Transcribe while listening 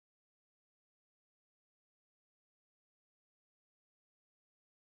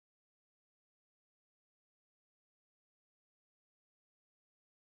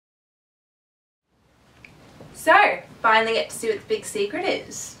So, finally get to see what the big secret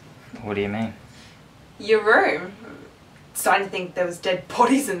is. What do you mean? Your room. Starting to think there was dead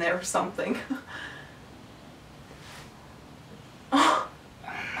bodies in there or something. I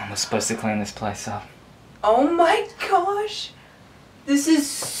was supposed to clean this place up. Oh my gosh! This is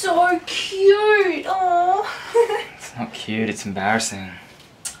so cute! Oh. It's not cute, it's embarrassing.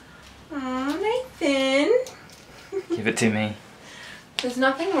 Oh, Nathan. Give it to me. There's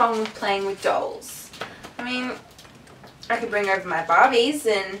nothing wrong with playing with dolls. I mean, I could bring over my Barbies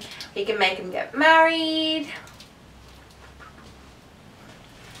and we can make them get married.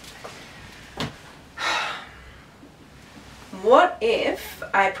 What if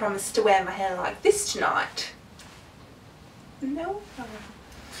I promised to wear my hair like this tonight? No.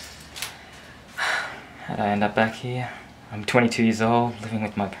 How'd I end up back here? I'm 22 years old, living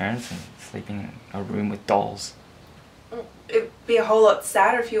with my parents and sleeping in a room with dolls. It'd be a whole lot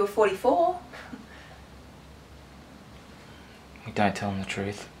sadder if you were 44. We don't tell them the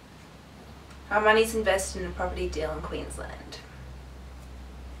truth. Our money's invested in a property deal in Queensland.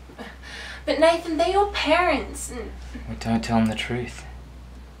 But Nathan, they're your parents. We don't tell them the truth.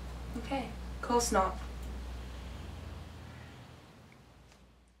 Okay, of course not.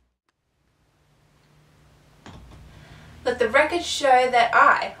 Let the record show that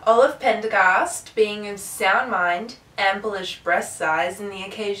I, Olive Pendergast, being of sound mind, ample-ish breast size and the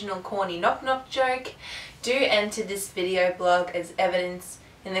occasional corny knock-knock joke, do enter this video blog as evidence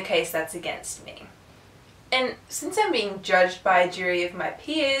in the case that's against me. And since I'm being judged by a jury of my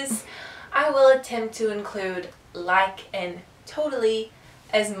peers, I will attempt to include like and totally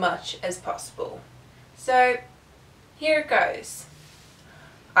as much as possible. So, here it goes.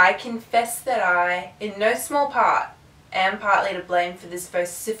 I confess that I, in no small part, am partly to blame for this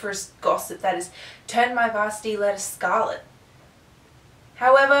vociferous gossip that has turned my varsity letter scarlet.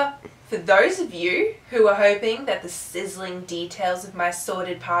 However, for those of you who are hoping that the sizzling details of my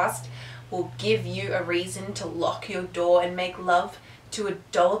sordid past will give you a reason to lock your door and make love to a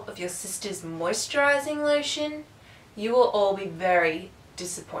dollop of your sister's moisturizing lotion, you will all be very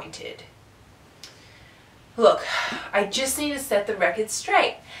disappointed. Look, I just need to set the record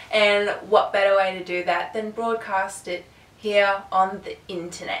straight, and what better way to do that than broadcast it here on the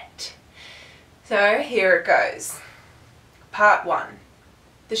internet. So here it goes. Part 1.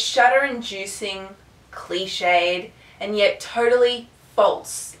 The shudder-inducing, cliched, and yet totally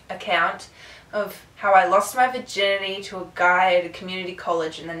false account of how I lost my virginity to a guy at a community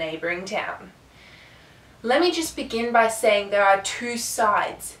college in the neighbouring town. Let me just begin by saying there are two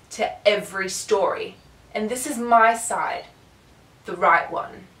sides to every story, and this is my side, the right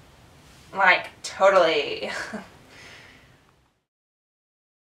one. Like, totally.